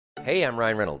Hey, I'm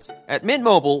Ryan Reynolds. At Mint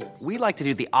Mobile, we like to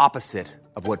do the opposite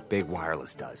of what Big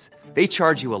Wireless does. They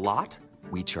charge you a lot,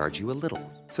 we charge you a little.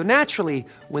 So naturally,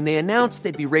 when they announced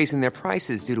they'd be raising their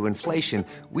prices due to inflation,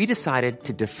 we decided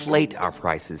to deflate our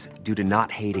prices due to not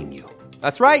hating you.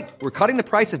 That's right. We're cutting the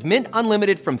price of Mint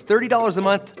Unlimited from $30 a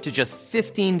month to just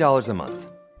 $15 a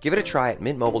month. Give it a try at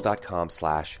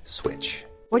mintmobile.com/switch.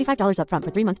 $45 up front for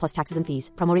 3 months plus taxes and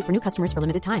fees. Promo rate for new customers for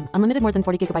limited time. Unlimited more than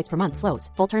 40 gigabytes per month. Slows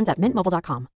full terms at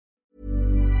mintmobile.com.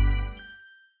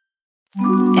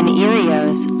 An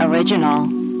Erios original.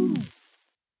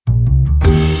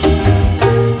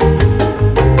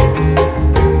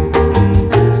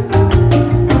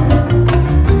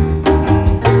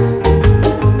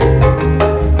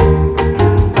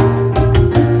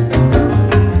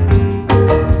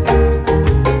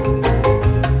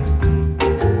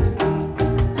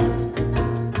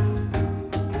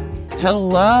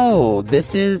 Hello,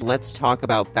 this is Let's Talk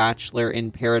About Bachelor in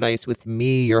Paradise with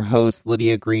me, your host,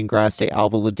 Lydia Greengrass de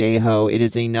Alvaladejo. It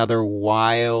is another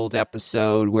wild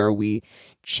episode where we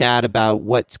chat about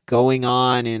what's going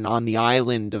on the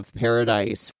island of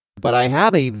paradise. But I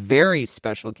have a very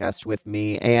special guest with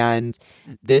me, and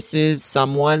this is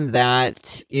someone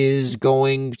that is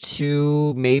going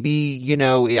to maybe,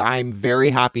 I'm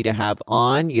very happy to have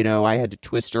on. I had to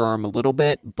twist her arm a little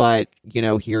bit, but,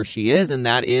 here she is, and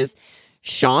that is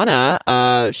Shauna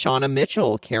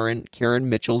Mitchell, Karen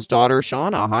Mitchell's daughter,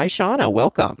 Shauna. Hi, Shauna.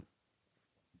 Welcome.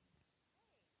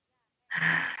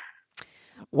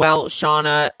 Well,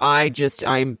 Shauna,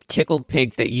 I'm tickled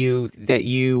pink that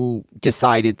you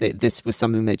decided that this was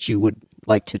something that you would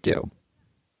like to do.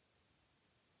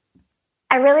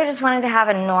 I really just wanted to have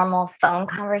a normal phone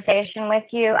conversation with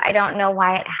you. I don't know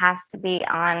why it has to be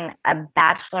on a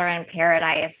Bachelor in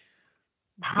Paradise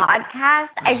podcast.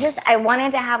 I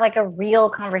wanted to have like a real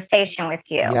conversation with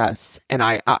you. Yes, and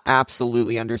I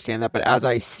absolutely understand that. But as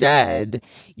I said,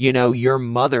 your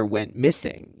mother went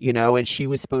missing, and she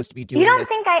was supposed to be doing this. You don't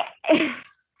think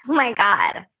oh my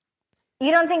God. You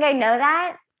don't think I know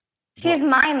that? She's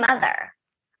my mother.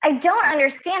 I don't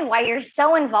understand why you're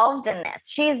so involved in this.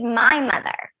 She's my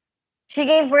mother. She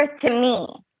gave birth to me.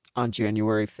 On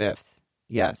January 5th.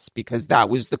 Yes, because that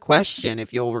was the question,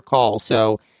 if you'll recall.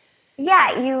 So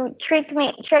yeah, you tricked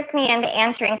me into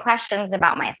answering questions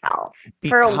about myself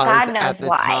because for God knows at the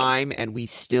why. time, and we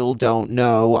still don't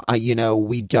know.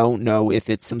 We don't know if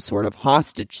it's some sort of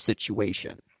hostage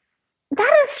situation.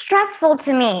 That is stressful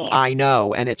to me. I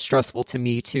know, and it's stressful to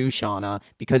me too, Shauna,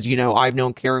 because I've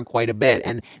known Karen quite a bit,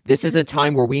 and this is a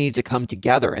time where we need to come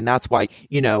together, and that's why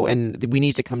and we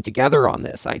need to come together on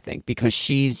this. I think because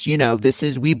she's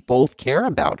we both care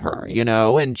about her,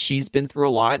 and she's been through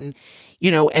a lot, and.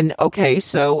 And okay,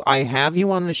 so I have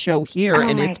you on the show here,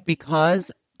 and it's because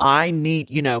I need,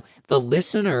 the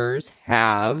listeners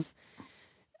have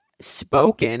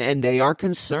spoken and they are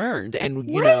concerned. And, what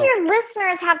do your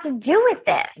listeners have to do with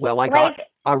this? Well, I got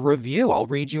a review. I'll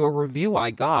read you a review I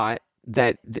got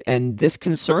and this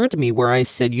concerned me where I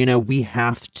said, we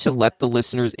have to let the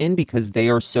listeners in because they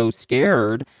are so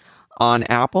scared. On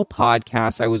Apple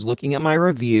Podcasts, I was looking at my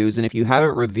reviews, and if you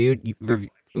haven't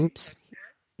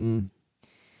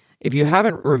If you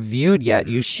haven't reviewed yet,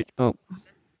 you should. Oh,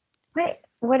 wait,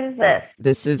 what is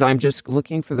this? I'm just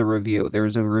looking for the review.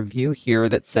 There's a review here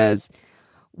that says,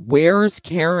 "Where's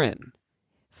Karen?"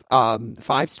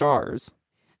 5 stars.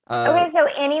 Okay, so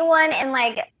anyone in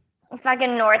like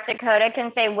fucking North Dakota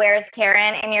can say, "Where's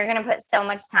Karen?" and you're gonna put so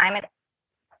much time in.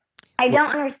 I don't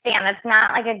understand. That's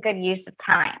not like a good use of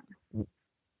time.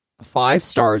 5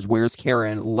 stars. Where's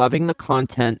Karen? Loving the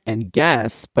content and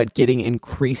guests, but getting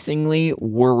increasingly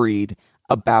worried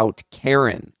about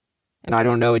Karen. And I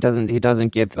don't know. It doesn't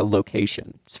give a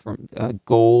location. It's from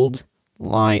Gold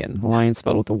Lion. Lion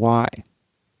spelled with a Y.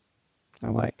 I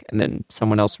like. And then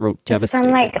someone else wrote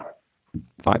devastated.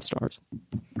 5 stars.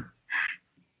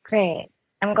 Great.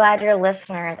 I'm glad your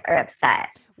listeners are upset.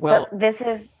 Well, but this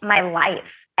is my life.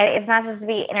 It's not supposed to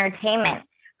be entertainment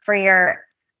for your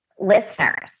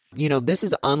listeners. This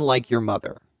is unlike your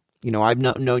mother. I've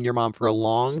known your mom for a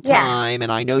long time, and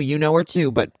I know you know her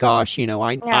too. But gosh,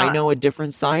 I know a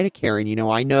different side of Karen.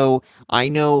 I know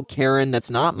Karen that's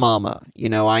not mama.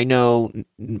 I know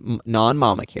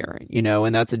non-mama Karen.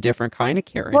 And that's a different kind of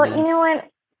Karen. Well, you know what?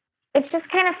 It's just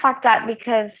kind of fucked up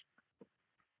because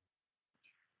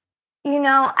we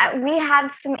had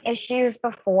some issues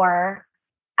before.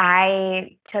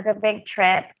 I took a big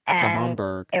trip and to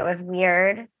Hamburg. It was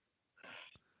weird.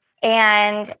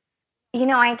 And,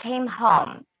 I came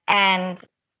home and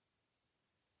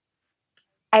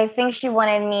I think she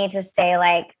wanted me to say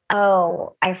like,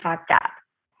 oh, I fucked up.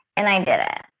 And I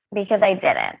didn't because I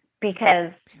didn't.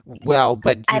 because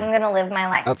but I'm going to live my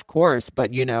life. Of course,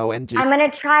 but and just, I'm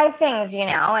going to try things, in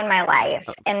my life,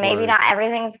 and maybe not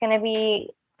everything's going to be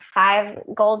 5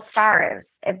 gold stars.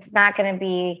 It's not going to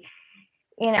be,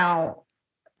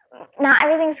 not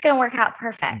everything's going to work out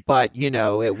perfect. But,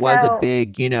 it was a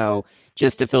big,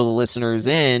 just to fill the listeners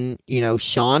in,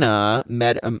 Shauna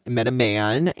met a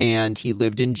man, and he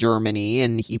lived in Germany,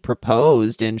 and he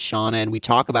proposed, and Shauna, and we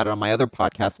talk about it on my other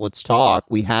podcast, Let's Talk.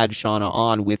 We had Shauna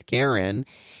on with Karen,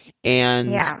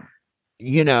 and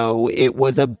it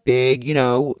was a big,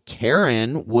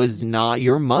 Karen was not,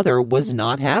 your mother was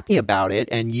not happy about it.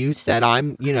 And you said,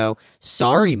 I'm,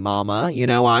 sorry, mama,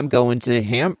 I'm going to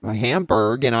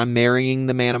Hamburg and I'm marrying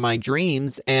the man of my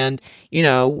dreams. And,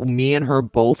 me and her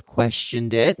both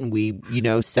questioned it. And we,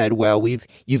 said, well,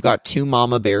 you've got 2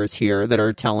 mama bears here that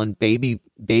are telling baby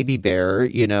bear,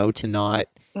 to not.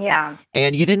 Yeah.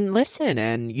 And you didn't listen.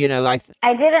 And, I didn't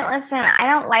listen. I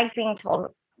don't like being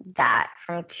told that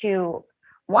from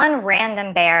 1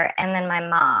 random bear and then my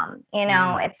mom.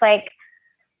 It's like,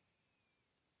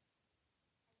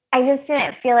 I just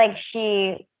didn't feel like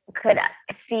she could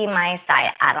see my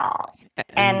side at all.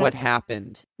 And what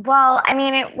happened? Well, I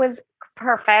mean, it was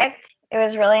perfect. It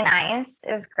was really nice.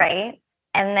 It was great.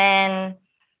 And then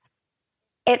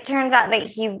it turns out that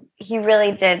he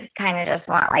really did kind of just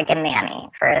want like a nanny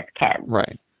for his kids.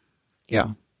 Right. Yeah.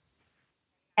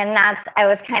 And I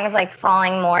was kind of like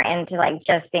falling more into like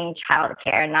just being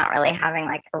childcare and not really having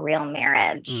like a real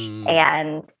marriage.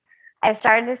 And I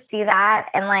started to see that.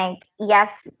 And like, yes,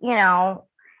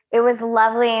 it was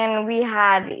lovely. And we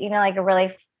had,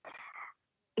 like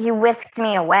he whisked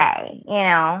me away,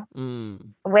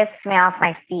 whisked me off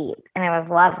my feet. And it was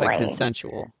lovely. Like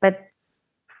consensual. But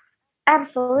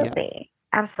absolutely.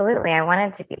 Yeah. Absolutely. I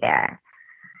wanted to be there.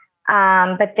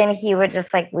 But then he would just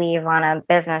like leave on a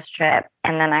business trip,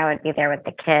 and then I would be there with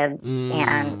the kids,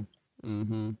 and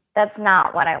that's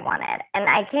not what I wanted. And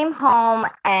I came home,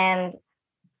 and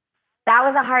that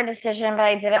was a hard decision, but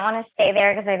I didn't want to stay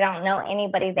there because I don't know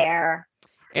anybody there.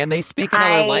 And they speak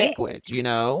another language,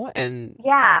 and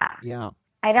yeah.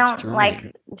 I don't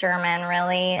like German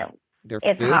really.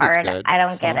 It's hard. I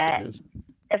don't get it.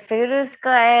 The food is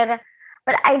good,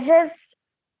 but I just,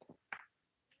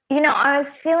 I was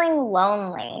feeling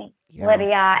lonely,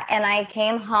 Lydia, and I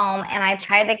came home and I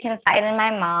tried to confide in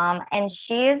my mom, and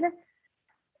she's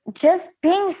just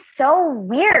being so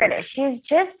weird. She's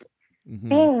just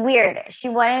being weird. She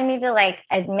wanted me to like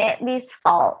admit these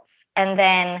faults, and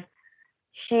then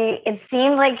it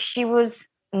seemed like she was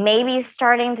maybe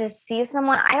starting to see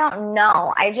someone. I don't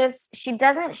know. She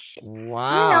doesn't.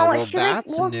 Wow. Well, she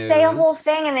that's will news. say a whole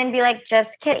thing and then be like, just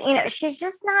kidding. She's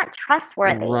just not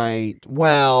trustworthy. Right.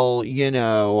 Well,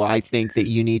 I think that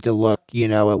you need to look,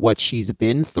 at what she's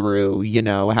been through,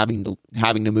 having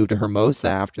to move to Hermosa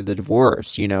after the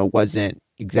divorce, wasn't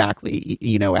exactly,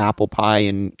 apple pie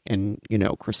and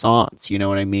croissants, you know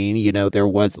what I mean? There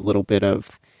was a little bit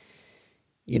of,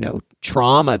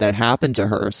 trauma that happened to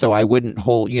her. So I wouldn't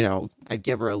hold, I'd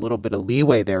give her a little bit of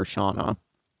leeway there, Shauna.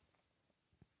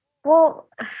 Well,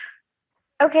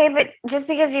 okay, but just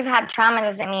because you've had trauma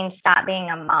doesn't mean stop being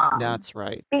a mom. That's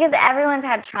right. Because everyone's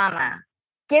had trauma.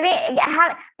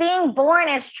 Being born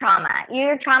is trauma.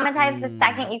 You're traumatized the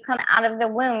second you come out of the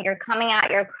womb. You're coming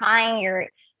out, you're crying, you're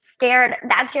scared.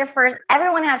 That's your first.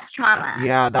 Everyone has trauma.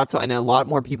 Yeah, that's what, and a lot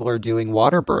more people are doing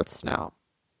water births now.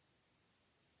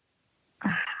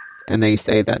 And they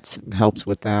say that helps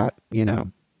with that,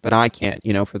 but I can't,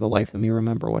 for the life of me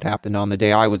remember what happened on the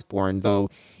day I was born, though,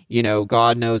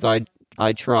 God knows I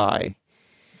try.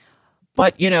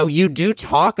 But, you do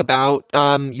talk about,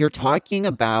 you're talking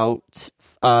about,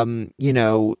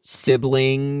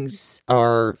 siblings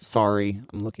are, sorry,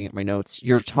 I'm looking at my notes.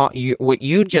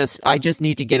 I just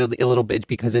need to get a little bit,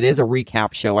 because it is a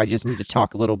recap show. I just need to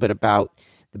talk a little bit about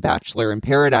The Bachelor in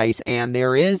Paradise, and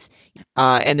there was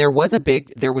a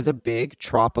big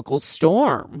tropical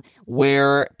storm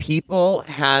where people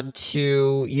had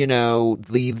to,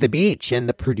 leave the beach, and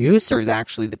the producers,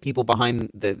 actually, the people behind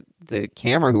the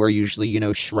camera, who are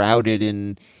usually, shrouded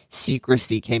in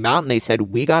secrecy, came out and they said,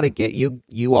 we got to get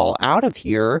you all out of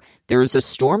here. There's a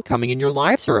storm coming and your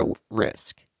lives are at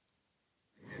risk.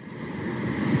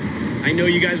 I know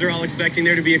you guys are all expecting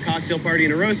there to be a cocktail party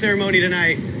and a rose ceremony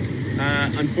tonight.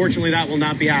 Unfortunately, that will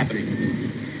not be happening.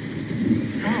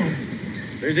 Oh.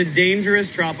 There's a dangerous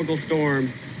tropical storm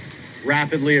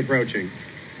rapidly approaching.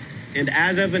 And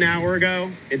as of an hour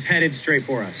ago, it's headed straight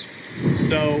for us.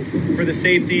 So for the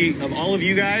safety of all of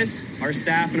you guys, our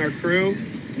staff and our crew,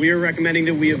 we are recommending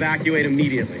that we evacuate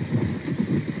immediately.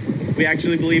 We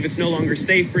actually believe it's no longer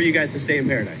safe for you guys to stay in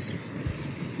paradise.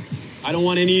 I don't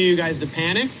want any of you guys to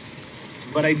panic,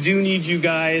 but I do need you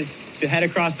guys to head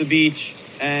across the beach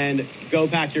and go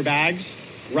pack your bags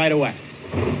right away.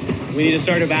 We need to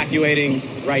start evacuating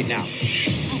right now.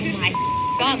 Oh my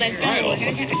God, let's go. All right,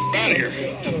 let's get out of here.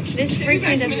 This freaks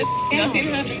me the out.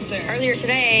 Earlier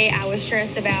today, I was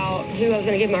stressed about who I was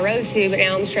going to give my rose to, but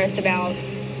now I'm stressed about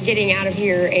getting out of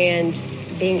here and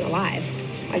being alive.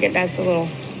 I get that's a little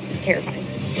terrifying.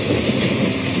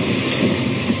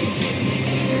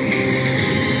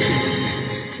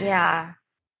 Yeah.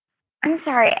 I'm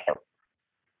sorry.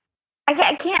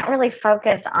 I can't really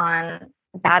focus on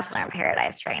Bachelor in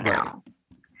Paradise right now.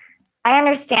 I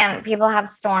understand people have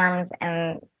storms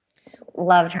and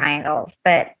love triangles,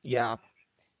 but yeah.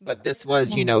 But this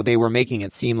was, they were making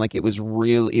it seem like it was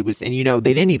real. It was, and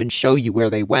they didn't even show you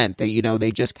where they went. They,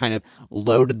 they just kind of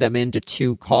loaded them into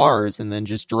 2 cars and then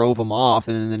just drove them off.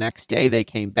 And then the next day they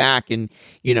came back and,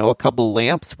 a couple of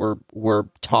lamps were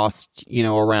tossed,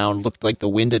 around. Looked like the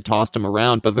wind had tossed them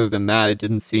around. But other than that, it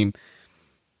didn't seem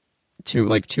too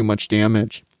much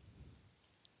damage.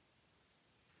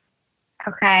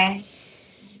 Okay.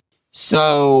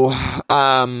 So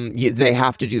they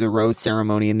have to do the rose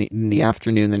ceremony in the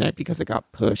afternoon the night because it got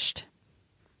pushed.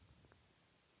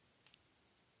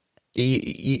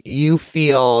 You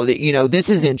feel that, this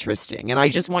is interesting, and I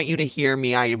just want you to hear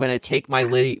me. I'm going to take my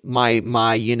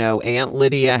Aunt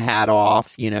Lydia hat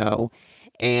off,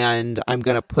 and I'm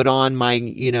going to put on my,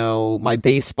 my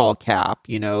baseball cap,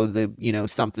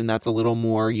 something that's a little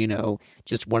more,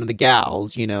 just one of the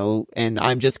gals, and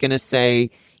I'm just going to say,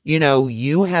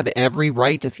 you have every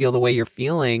right to feel the way you're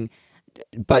feeling,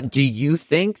 but do you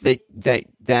think that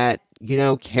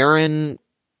Karen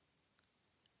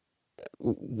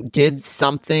did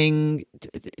something?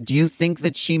 Do you think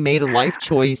that she made a life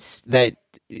choice that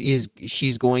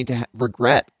she's going to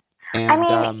regret? And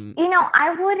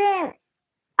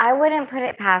I wouldn't put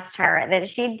it past her that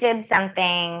she did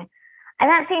something. I'm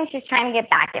not saying she's trying to get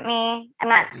back at me. I'm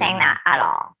not saying that at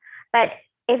all. But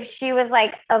if she was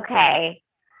like, okay,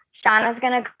 Shauna's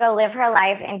going to go live her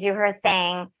life and do her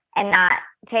thing and not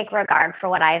take regard for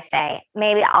what I say,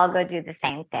 maybe I'll go do the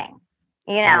same thing,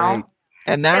 Right.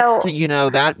 And that's,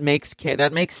 that makes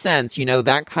sense.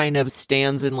 That kind of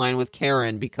stands in line with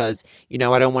Karen because, I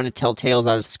don't want to tell tales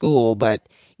out of school, but,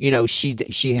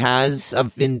 she has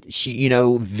vindictive,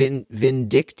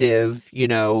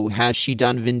 has she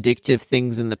done vindictive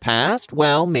things in the past?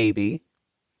 Well, maybe.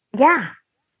 Yeah.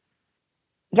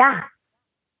 Yeah.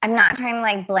 I'm not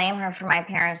trying to blame her for my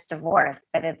parents' divorce,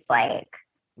 but it's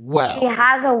she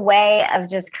has a way of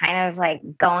just kind of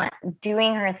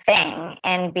doing her thing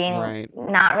and being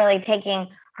not really taking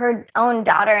her own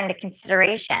daughter into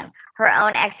consideration. Her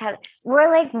own ex has, we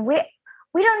don't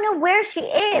know where she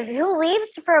is. Who leaves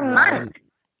for a month?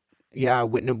 Yeah,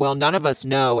 well, none of us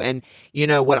know. And,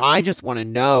 what I just want to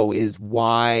know is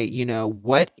why,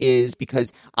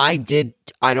 because I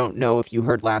don't know if you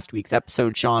heard last week's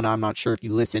episode, Sean, I'm not sure if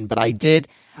you listened, but I did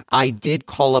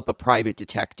call up a private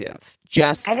detective.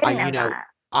 I didn't know that.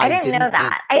 I didn't know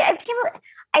that. I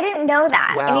didn't know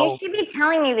that. Well, and you should be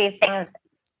telling me these things.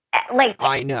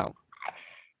 I know.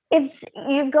 It's,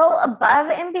 you go above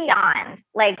and beyond,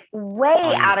 way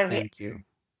out of it. Thank you.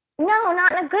 No,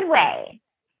 not in a good way.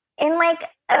 In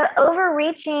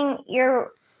overreaching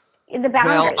the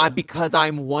boundaries. Well, because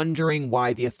I'm wondering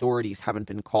why the authorities haven't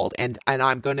been called, and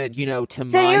I'm gonna, to my defense. So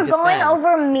you're going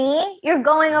over me? You're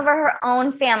going over her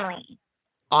own family.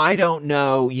 I don't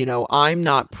know, I'm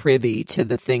not privy to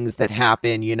the things that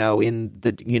happen, in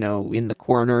the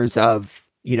corners of,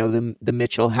 the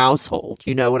Mitchell household.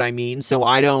 You know what I mean? So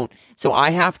I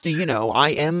have to,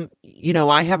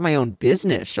 I have my own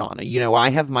business, Shauna. I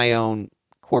have my own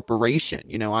corporation.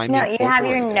 You have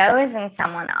your nose in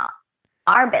someone else.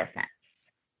 Our business.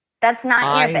 That's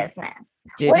not your business.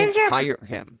 Didn't hire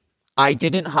him. I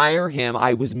didn't hire him.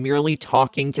 I was merely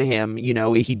talking to him.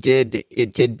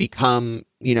 It did become,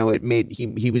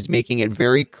 he was making it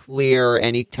very clear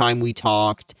anytime we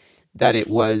talked that it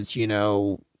was,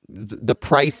 the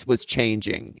price was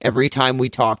changing. Every time we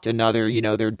talked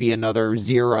there'd be another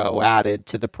zero added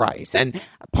to the price. And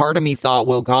part of me thought,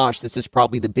 well, gosh, this is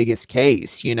probably the biggest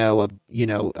case,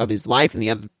 of his life. And the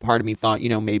other part of me thought,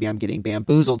 maybe I'm getting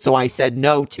bamboozled. So I said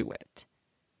no to it.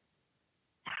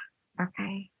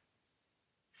 Okay.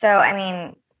 So,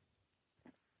 okay.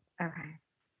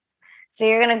 So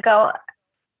you're going to go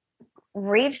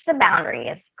reach the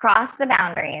boundaries, cross the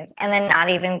boundaries, and then not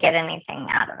even get anything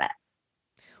out of it.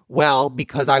 Well,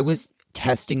 because I was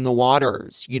testing the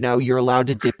waters. You're allowed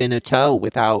to dip in a toe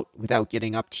without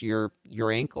getting up to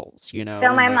your ankles,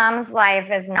 So my mom's life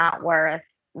is not worth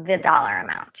the dollar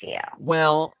amount to you.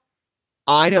 Well,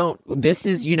 This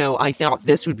is, I thought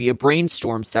this would be a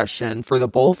brainstorm session for the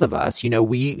both of us.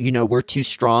 We're two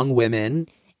strong women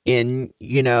in,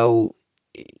 we're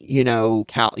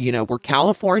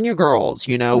California girls,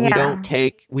 we don't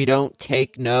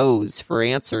take no's for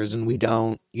answers, and we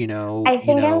don't, I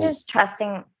think I'm just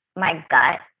trusting my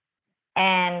gut,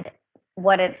 and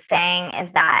what it's saying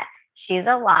is that she's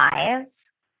alive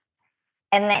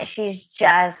and that she's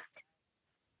just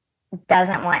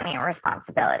doesn't want any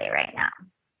responsibility right now.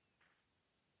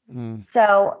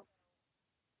 So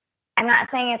I'm not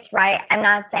saying it's right. I'm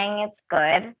not saying it's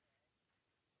good.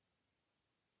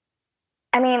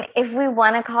 I mean, if we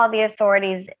want to call the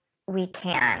authorities, we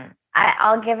can.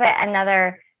 I'll give it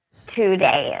another 2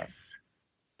 days.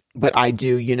 But I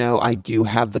do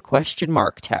have the question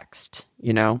mark text,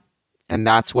 and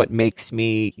that's what makes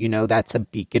me, that's a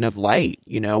beacon of light.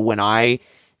 When I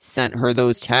sent her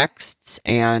those texts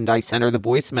and I sent her the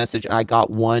voice message, I got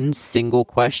one single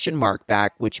question mark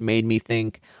back, which made me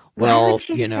think, well, why would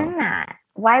she send that?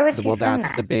 Why would she send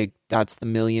that? That's the $1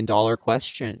 million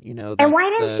question, And why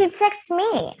didn't she text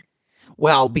me?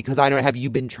 Well, because have you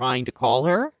been trying to call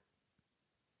her?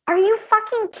 Are you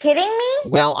fucking kidding me?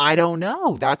 Well, I don't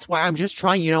know. That's why I'm just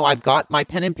trying, I've got my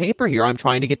pen and paper here. I'm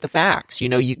trying to get the facts.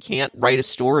 You can't write a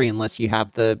story unless you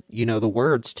have the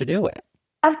words to do it.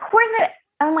 Of course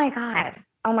oh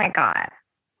my God.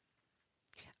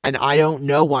 And I don't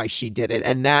know why she did it.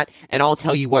 And I'll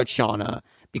tell you what, Shauna,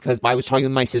 because I was talking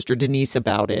with my sister Denise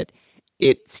about it.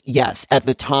 It's, yes, at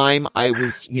the time I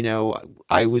was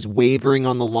wavering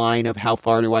on the line of how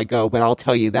far do I go, but I'll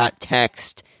tell you that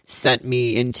text sent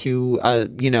me into,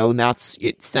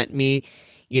 it sent me,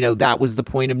 that was the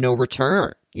point of no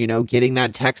return. Getting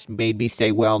that text made me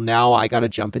say, well, now I got to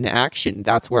jump into action.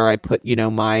 That's where I put,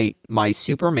 my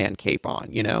Superman cape on,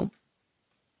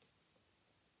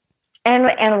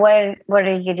 And what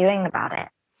are you doing about it?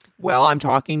 Well, I'm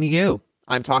talking to you.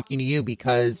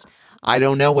 Because I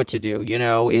don't know what to do.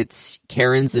 It's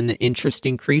Karen's an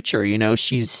interesting creature.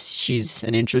 She's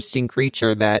an interesting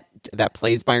creature that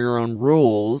plays by her own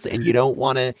rules, and you don't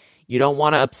want to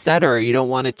upset her. You don't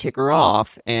want to tick her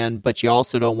off, but you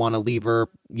also don't want to leave her.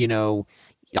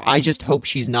 I just hope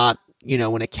she's not,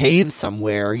 in a cave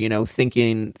somewhere,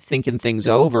 thinking things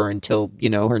over until,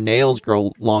 her nails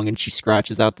grow long and she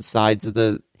scratches out the sides of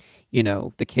the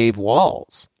cave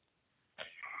walls.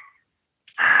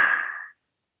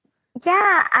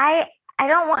 Yeah, I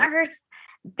don't want her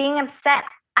being upset.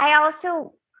 I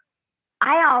also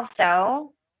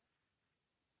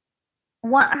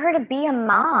want her to be a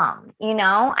mom,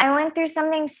 I went through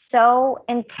something so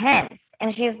intense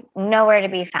and she's nowhere to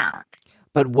be found.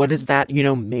 But what is that?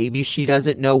 Maybe she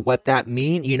doesn't know what that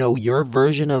means. Your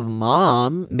version of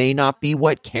mom may not be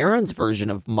what Karen's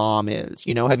version of mom is.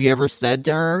 Have you ever said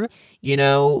to her,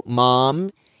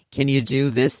 Mom, can you do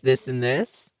this, this, and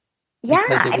this? Yeah,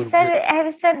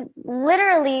 I've said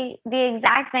literally the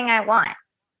exact thing I want.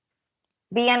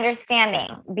 Be understanding,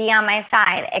 be on my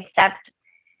side,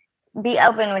 be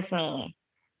open with me,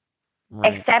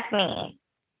 right. Accept me.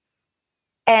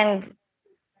 And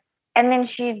then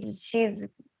she's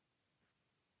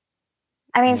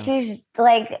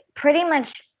like pretty much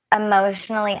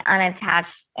emotionally unattached,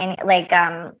 and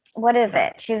what is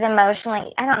it? She's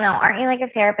emotionally, I don't know. Aren't you like a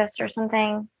therapist or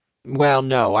something? Well,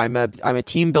 no, I'm a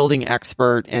team building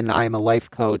expert and I'm a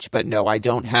life coach, but no, I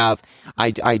don't have,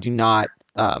 I do not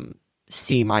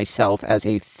see myself as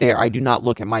I do not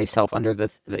look at myself under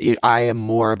I am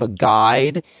more of a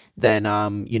guide than,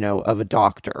 of a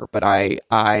doctor, but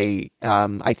I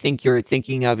think you're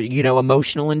thinking of,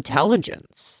 emotional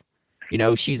intelligence.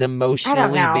 She's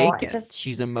emotionally vacant.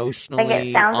 She's emotionally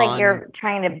it sounds like you're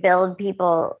trying to build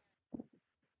people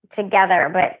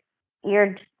together, but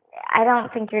I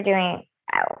don't think you're doing.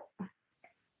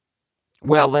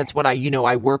 Well, that's what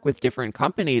I work with different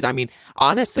companies. I mean,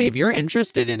 honestly, if you're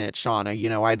interested in it,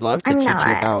 Shauna, I'd love to teach you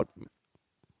about.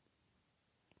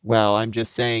 Well, I'm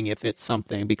just saying if it's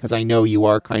something, because I know you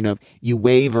are you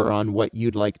waver on what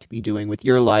you'd like to be doing with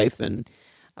your life. And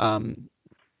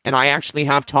I actually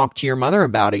have talked to your mother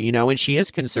about it, and she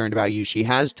is concerned about you. She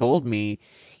has told me,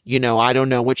 I don't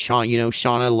know what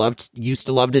Shauna used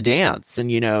to love to dance,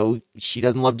 and, she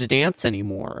doesn't love to dance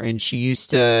anymore. And she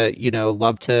used to,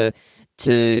 love to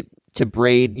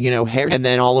braid, hair. And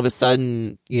then all of a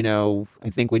sudden, I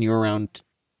think when you were around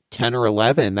 10 or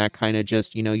 11, that kind of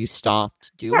just, you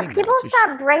stopped doing that. People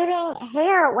stop braiding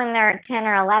hair when they're 10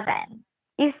 or 11.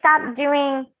 You stop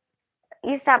going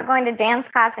to dance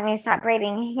class and you stop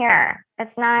braiding hair.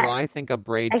 It's not I think a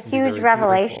braid a huge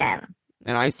revelation. Beautiful.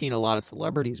 And I've seen a lot of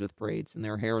celebrities with braids in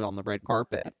their hair on the red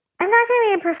carpet. I'm not going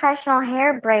to be a professional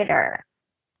hair braider.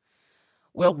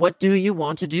 Well, what do you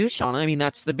want to do, Shauna? I mean,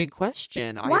 that's the big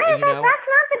question. Why is that? That's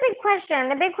not the big question.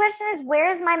 The big question is,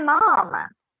 where's my mom?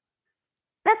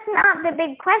 That's not the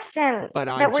big question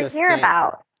that we're here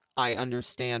about. I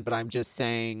understand, but I'm just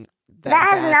saying that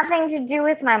has nothing to do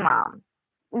with my mom.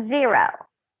 Zero.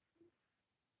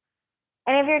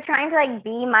 And if you're trying to like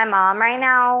be my mom right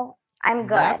now, I'm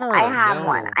good. I have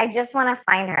one. I just want to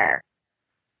find her.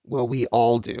 Well, we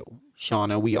all do,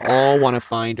 Shauna. We all want to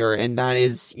find her. And that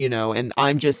is, and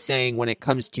I'm just saying when it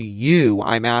comes to you,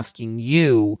 I'm asking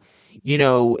you,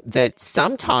 that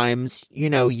sometimes,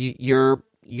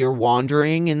 you're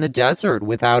wandering in the desert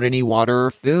without any water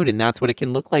or food. And that's what it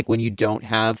can look like when you don't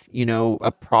have,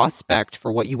 a prospect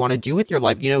for what you want to do with your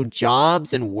life.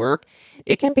 Jobs and work,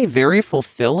 it can be very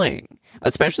fulfilling,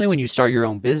 especially when you start your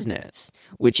own business,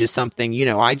 which is something,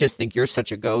 I just think you're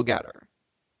such a go-getter.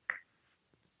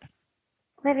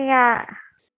 Lydia.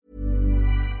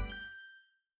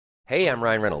 Hey, I'm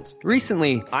Ryan Reynolds.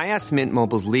 Recently, I asked Mint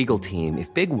Mobile's legal team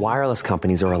if big wireless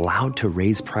companies are allowed to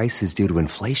raise prices due to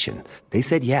inflation. They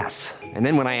said yes. And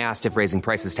then when I asked if raising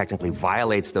prices technically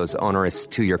violates those onerous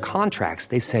 2-year contracts,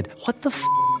 they said, "What the f***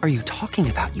 are you talking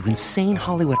about, you insane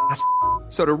Hollywood ass?"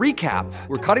 So to recap,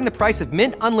 we're cutting the price of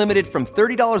Mint Unlimited from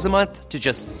 $30 a month to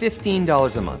just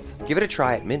 $15 a month. Give it a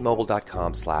try at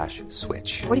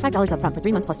mintmobile.com/switch. $45 up front for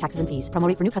 3 months plus taxes and fees. Promo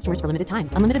rate for new customers for limited time.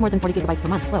 Unlimited more than 40 gigabytes per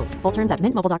month. Slows full terms at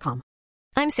mintmobile.com.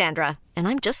 I'm Sandra, and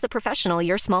I'm just the professional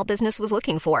your small business was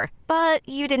looking for. But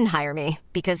you didn't hire me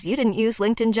because you didn't use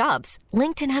LinkedIn Jobs.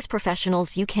 LinkedIn has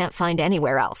professionals you can't find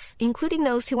anywhere else, including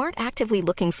those who aren't actively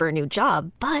looking for a new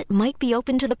job, but might be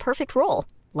open to the perfect role,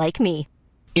 like me.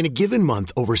 In a given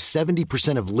month, over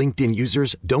 70% of LinkedIn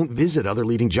users don't visit other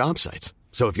leading job sites.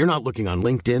 So if you're not looking on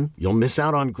LinkedIn, you'll miss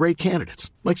out on great candidates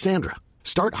like Sandra.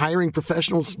 Start hiring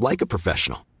professionals like a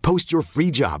professional. Post your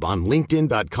free job on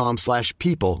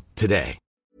linkedin.com/people today.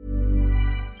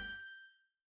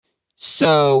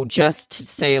 So just to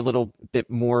say a little bit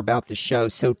more about the show.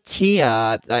 So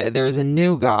Tia, there's a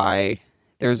new guy,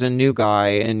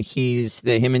 and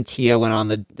him and Tia went on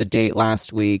the date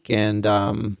last week, and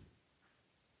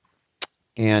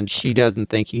she doesn't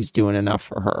think he's doing enough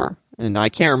for her. And I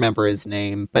can't remember his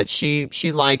name, but she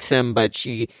likes him, but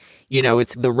she,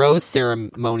 it's the rose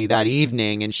ceremony that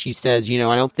evening, and she says, I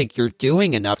don't think you're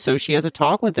doing enough. So she has a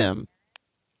talk with him.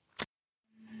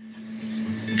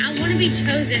 I want to be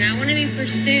chosen. I want to be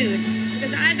pursued.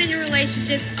 Because I've been in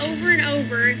relationships over and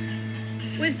over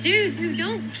with dudes who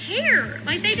don't care.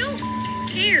 Like, they don't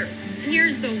care. And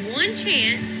here's the one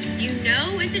chance,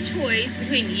 it's a choice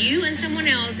between you and someone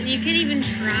else, and you can't even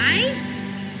try?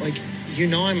 Like,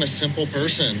 I'm a simple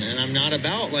person, and I'm not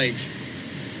about,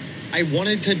 I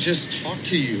wanted to just talk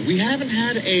to you. We haven't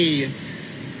had a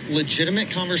legitimate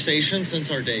conversation since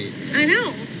our date. I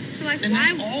know. So, and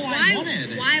that's all I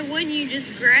wanted. Why wouldn't you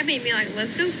just grab me and be like,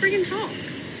 let's go freaking talk?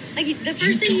 Like, the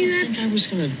first thing you think I was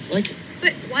gonna,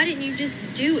 But why didn't you just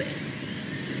do it?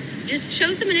 Just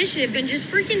show some initiative and just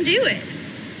freaking do it.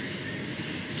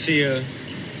 Tia,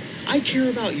 I care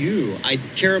about you. I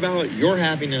care about your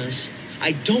happiness.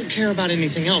 I don't care about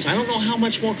anything else. I don't know how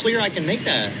much more clear I can make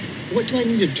that. What do I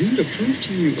need to do to prove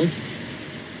to you?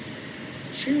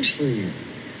 Seriously.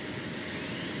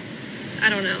 I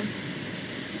don't know.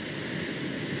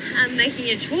 I'm making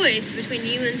a choice between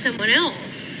you and someone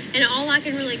else. And all I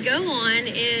can really go on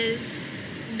is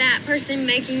that person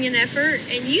making an effort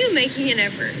and you making an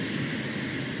effort.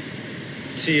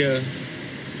 Tia.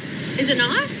 Is it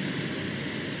not?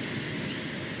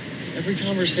 Every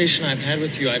conversation I've had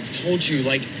with you, I've told you,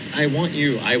 I want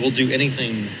you. I will do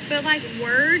anything. But,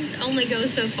 words only go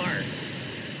so far.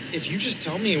 If you just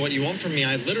tell me what you want from me,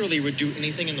 I literally would do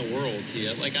anything in the world,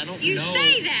 Tia. I don't know. You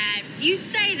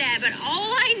say that, but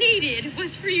all I needed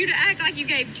was for you to act like you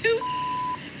gave 2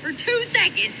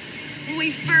 seconds when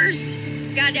we first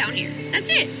got down here. That's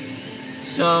it.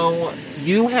 So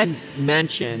you had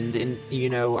mentioned, and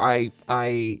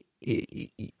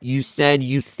you said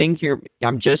you think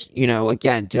I'm just,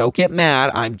 again, don't get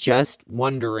mad. I'm just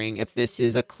wondering if this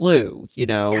is a clue,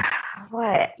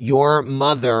 What? Your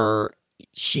mother,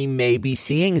 she may be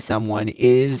seeing someone.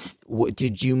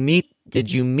 Did you meet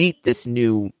this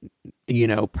new,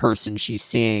 person she's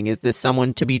seeing? Is this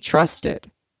someone to be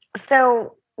trusted?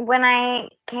 So when I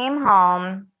came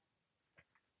home,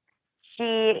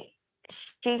 she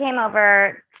came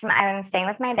over. I was staying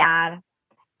with my dad,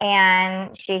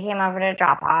 and she came over to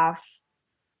drop off.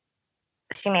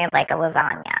 She made a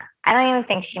lasagna. I don't even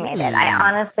think she made it. I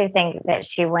honestly think that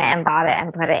she went and bought it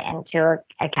and put it into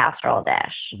a casserole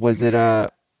dish. Was it a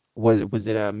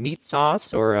meat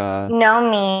sauce or a... No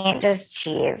meat, just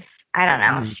cheese. I don't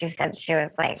know. She said she was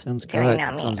like Sounds doing good.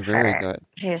 no meat Sounds for very her. good.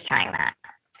 She was trying that.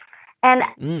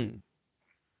 And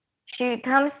she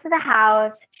comes to the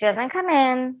house. She doesn't come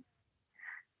in,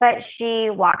 but she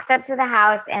walks up to the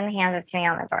house and hands it to me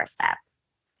on the doorstep.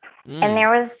 And there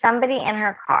was somebody in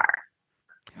her car.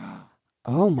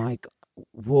 Oh my God.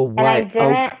 Well, what? And I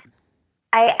didn't,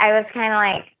 I was kind of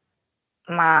like,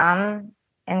 Mom.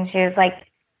 And she was like,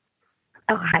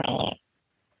 oh, honey,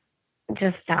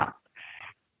 just don't.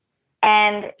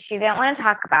 And she didn't want to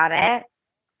talk about it.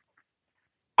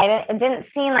 It didn't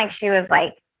seem like she was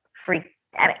like freaked.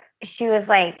 She was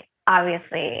like,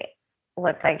 obviously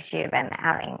looked like she had been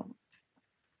having,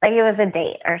 like it was a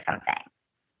date or something.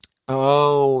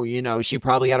 Oh, she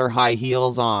probably had her high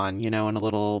heels on, and a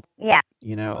little, Yeah,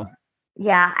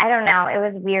 I don't know. It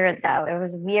was weird though. It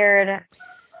was weird.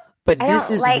 But this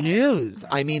is news.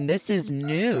 I mean, this is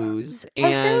news. And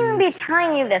I shouldn't even be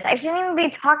telling you this. I shouldn't even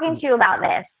be talking to you about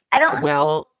this. I don't.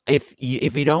 Well, if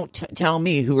you don't tell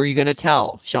me, who are you going to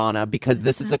tell, Shauna? Because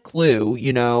this is a clue,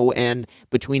 and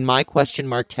between my question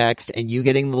mark text and you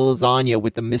getting the lasagna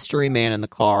with the mystery man in the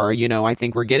car, I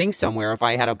think we're getting somewhere. If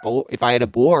I had a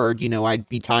board, I'd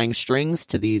be tying strings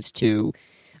to these two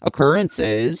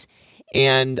occurrences.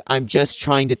 And I'm just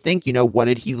trying to think, what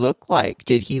did he look like?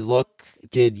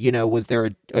 Was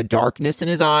there a darkness in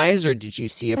his eyes, or did you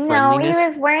see a friendliness? No, he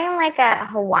was wearing like a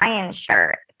Hawaiian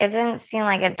shirt. It didn't seem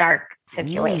like a dark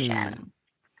situation.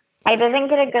 I didn't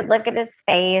get a good look at his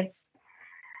face,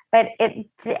 but it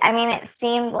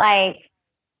seemed like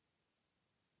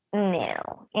new,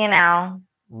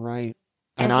 Right.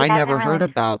 And I never heard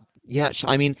about,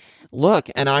 look,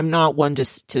 and I'm not one to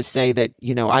say that,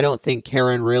 I don't think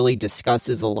Karen really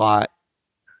discusses a lot,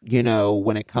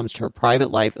 when it comes to her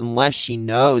private life, unless she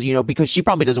knows, because she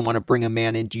probably doesn't want to bring a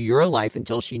man into your life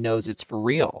until she knows it's for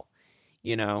real,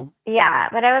 Yeah,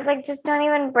 but I was like, just don't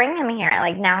even bring him here.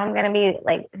 Like, now I'm going to be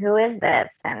like, who is this?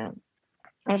 And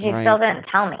she still didn't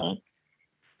tell me.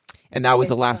 And that was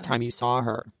the last time you saw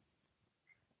her?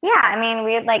 Yeah,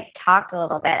 we had like talked a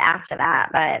little bit after that,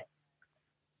 but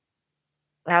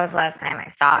that was the last time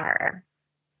I saw her.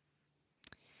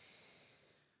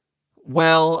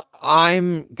 Well,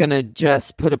 I'm going to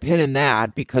just put a pin in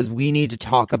that because we need to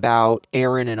talk about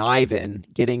Aaron and Ivan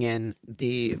getting in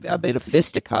a bit of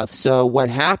fisticuffs. So what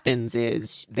happens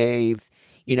is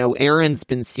Aaron's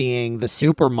been seeing the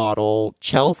supermodel,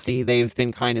 Chelsea. They've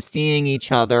been kind of seeing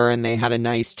each other, and they had a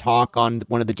nice talk on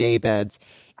one of the daybeds.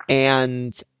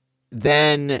 And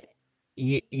then,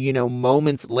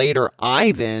 moments later,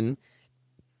 Ivan,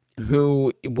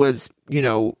 who was,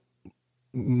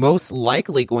 most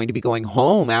likely going to be going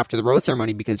home after the rose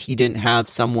ceremony because he didn't have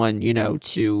someone,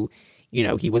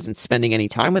 he wasn't spending any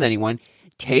time with anyone,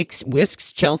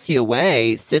 whisks Chelsea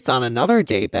away, sits on another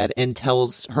daybed and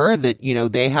tells her that,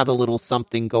 they have a little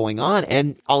something going on.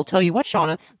 And I'll tell you what,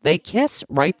 Shauna, they kiss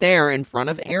right there in front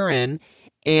of Aaron,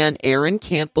 and Aaron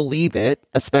can't believe it,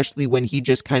 especially when he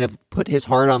just kind of put his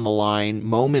heart on the line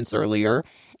moments earlier.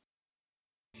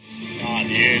 Aw,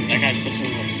 dude, that guy's such a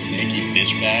little snaky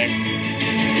bitch bag.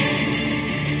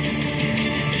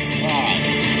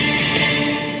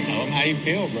 Tell him how you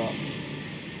feel, bro.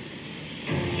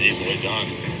 Easily done.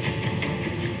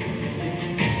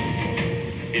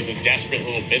 He's a desperate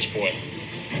little bitch boy.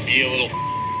 Be a little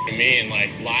to me and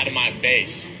lie to my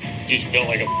face. Dude's built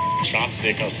like a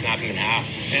chopstick. I'll snap him in half.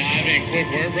 Hey, Ivan, quick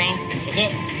word, bro. What's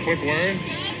up? Quick word.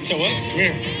 So what? Come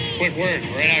here. Quick word.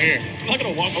 Right out here. I'm not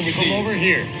gonna walk over to you. Come over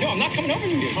here. No, I'm not coming over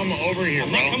to you. Come over here, I'm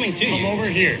bro. not coming to you. Come over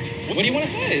here. What do you want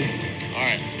to say? All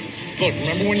right. Look,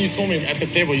 remember when you told me at the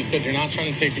table, you said you're not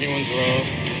trying to take anyone's rose?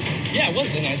 Yeah, it was.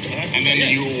 And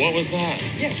then what was that?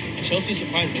 Yes, Chelsea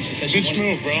surprised me. She said bitch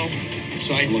move, bro.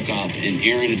 So I look up, and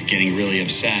Aaron is getting really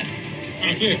upset.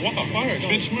 That's it. Walk off.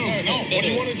 Bitch move. No, what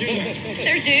do you want to do then?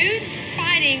 There's dudes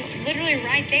fighting literally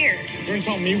right there. You're going to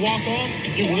tell me walk off?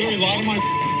 You literally lied to my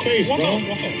face, walk bro.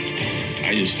 Off.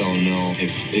 I just don't know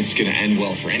if it's going to end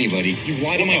well for anybody. You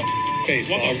lied to my face,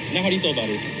 dog. Now how do you feel about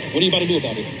it? What are you about to do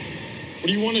about it? What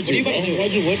do you want to do, bro?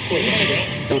 Why'd you look quick?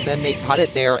 So then they cut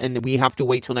it there, and we have to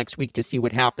wait till next week to see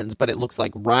what happens. But it looks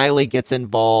like Riley gets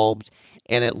involved,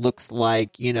 and it looks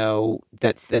like,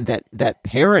 that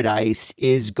Paradise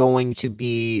is going to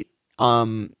be,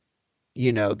 a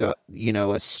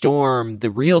storm.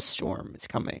 The real storm is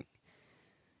coming.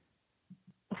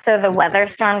 So the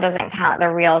weather storm doesn't count. The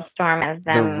real storm is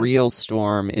them. The real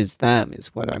storm is them,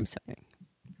 is what I'm saying.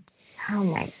 Oh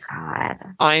my God.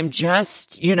 I'm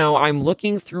just, I'm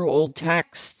looking through old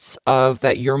texts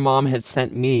that your mom had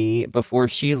sent me before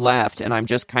she left, and I'm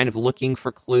just kind of looking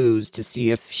for clues to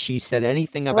see if she said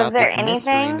anything about this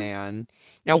mystery man.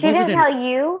 Now, she didn't tell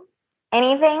you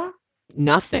anything?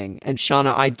 nothing. And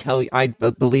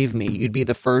Shauna, believe me, you'd be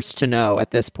the first to know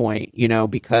at this point,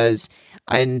 because,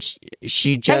 and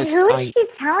she just. Who is she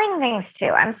telling things to?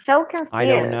 I'm so confused. I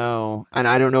don't know. And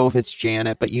I don't know if it's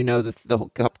Janet, but the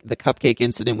cupcake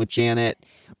incident with Janet,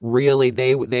 really,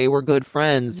 they were good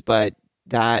friends, but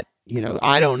that,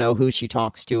 I don't know who she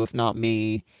talks to if not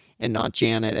me and not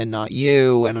Janet and not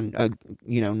you and,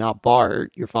 not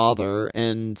Bart, your father.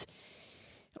 And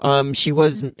she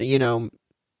was,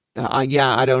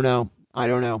 I don't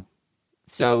know.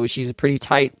 So she's a pretty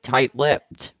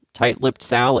tight-lipped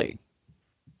Sally.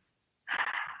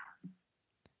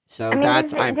 So have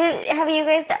you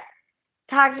guys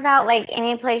talked about like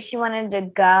any place you wanted to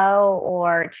go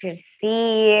or to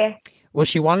see? Well,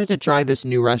 she wanted to try this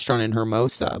new restaurant in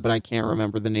Hermosa, but I can't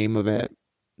remember the name of it.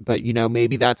 But,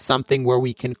 maybe that's something where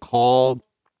we can call.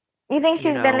 You think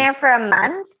she's been there for a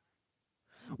month?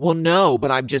 Well, no,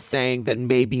 but I'm just saying that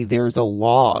maybe there's a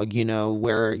log,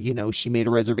 where, she made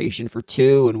a reservation for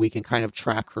 2 and we can kind of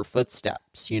track her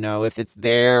footsteps, if it's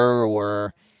there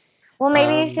or. Well,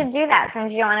 maybe you should do that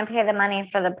since you don't want to pay the money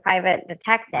for the private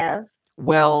detective.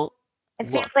 Well, it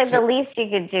seems like the least you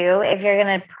could do if you're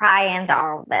going to pry into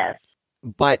all of this.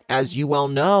 But as you well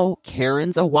know,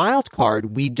 Karen's a wild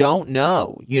card. We don't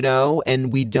know,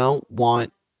 and we don't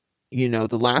want, the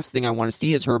last thing I want to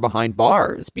see is her behind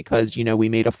bars because, we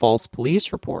made a false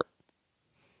police report.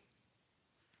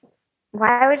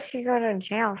 Why would she go to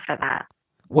jail for that?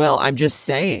 Well, I'm just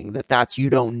saying that's you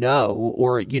don't know,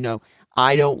 or,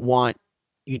 I don't want,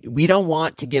 we don't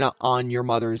want to get on your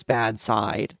mother's bad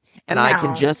side. And no. I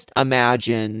can just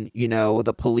imagine,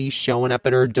 the police showing up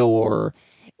at her door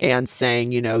and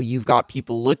saying, you've got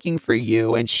people looking for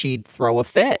you, and she'd throw a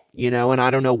fit, and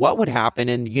I don't know what would happen.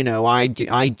 And, I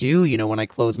do, when I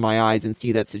close my eyes and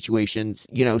see that situations,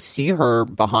 see her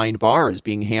behind bars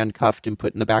being handcuffed and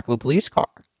put in the back of a police car.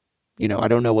 I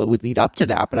don't know what would lead up to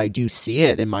that, but I do see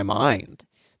it in my mind.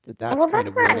 That's kind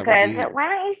of not good. Why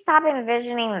don't you stop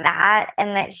envisioning that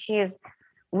and that she's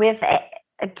with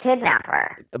a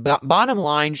kidnapper? Bottom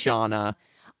line, Shauna,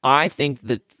 I think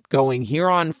that going here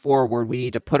on forward, we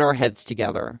need to put our heads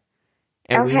together.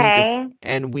 And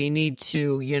we need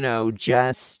to,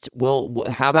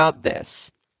 how about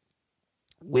this?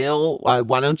 We'll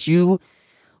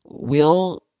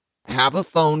have a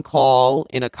phone call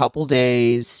in a couple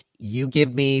days. You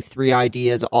give me 3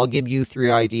 ideas. I'll give you 3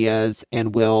 ideas,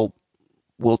 and we'll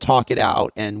talk it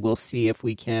out, and we'll see if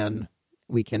we can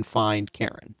find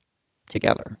Karen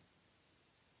together.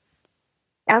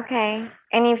 Okay.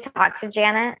 And you've talked to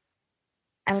Janet?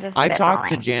 I've talked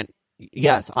to Janet.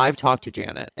 Yes, I've talked to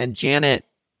Janet, and Janet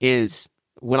is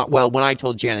when I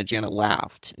told Janet, Janet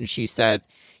laughed, and she said,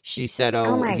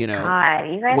 "Oh my God,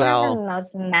 you guys are the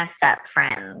most messed up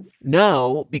friends."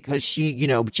 No, because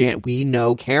we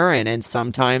know Karen, and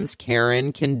sometimes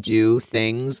Karen can do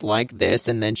things like this,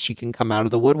 and then she can come out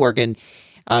of the woodwork. And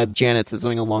Janet says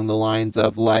something along the lines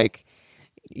of like,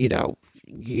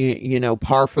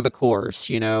 par for the course,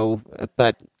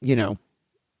 but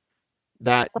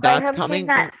that's coming. She's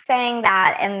not saying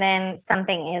that, and then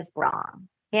something is wrong.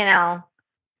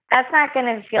 That's not going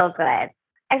to feel good.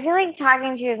 I feel like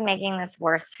talking to you is making this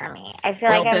worse for me. I feel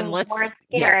like I'm more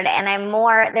scared, and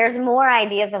there's more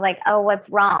ideas of like, oh, what's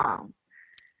wrong?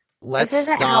 This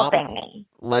isn't helping me.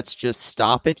 Let's just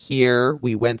stop it here.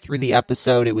 We went through the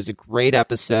episode. It was a great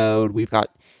episode. We've got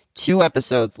 2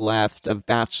 episodes left of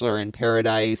Bachelor in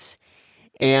Paradise.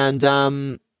 And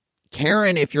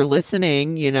Karen, if you're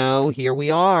listening, here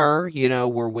we are.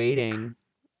 We're waiting.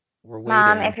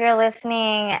 Mom, if you're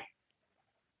listening,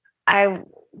 I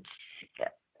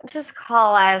just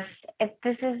call us.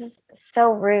 This is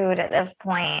so rude at this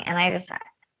point, and I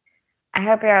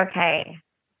hope you're okay.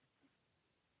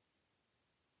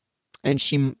 And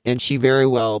she very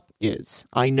well is.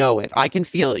 I know it. I can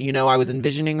feel it. I was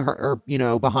envisioning her,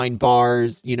 behind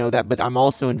bars, but I'm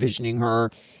also envisioning her,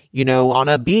 on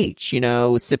a beach,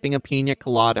 sipping a pina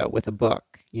colada with a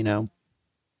book,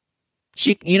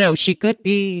 She could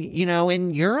be,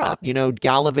 in Europe,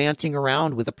 gallivanting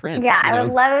around with a prince. Yeah, I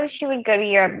would love if she would go to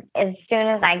Europe as soon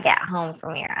as I get home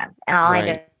from Europe. And all I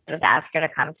did was ask her to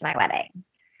come to my wedding.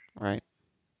 Right.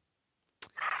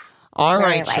 All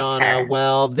right, Shauna.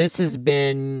 Well, this has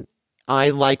been, I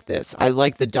like this. I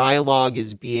like the dialogue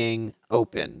is being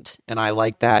opened, and I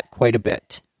like that quite a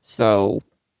bit. So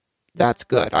that's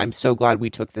good. I'm so glad we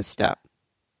took this step.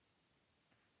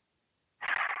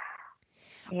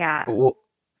 Yeah.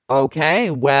 Okay.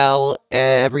 Well,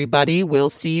 everybody, we'll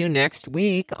see you next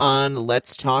week on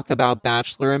Let's Talk About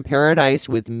Bachelor in Paradise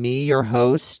with me, your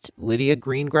host, Lydia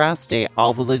Greengrass de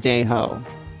Alvaladejo.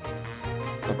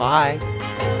 Bye-bye.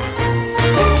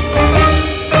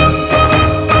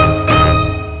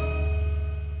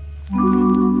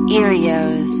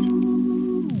 Erios.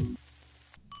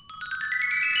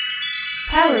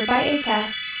 Powered by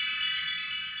Acast.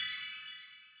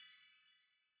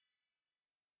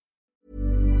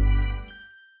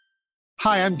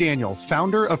 Hi, I'm Daniel,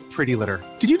 founder of Pretty Litter.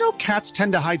 Did you know cats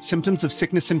tend to hide symptoms of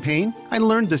sickness and pain? I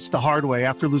learned this the hard way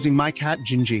after losing my cat,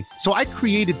 Gingy. So I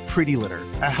created Pretty Litter,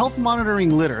 a health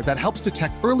monitoring litter that helps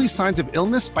detect early signs of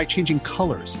illness by changing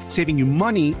colors, saving you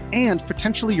money and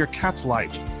potentially your cat's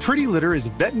life. Pretty Litter is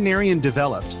veterinarian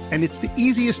developed, and it's the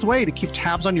easiest way to keep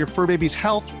tabs on your fur baby's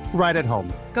health right at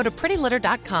home. Go to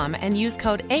prettylitter.com and use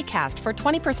code ACAST for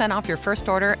 20% off your first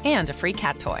order and a free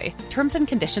cat toy. Terms and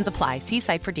conditions apply. See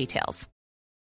site for details.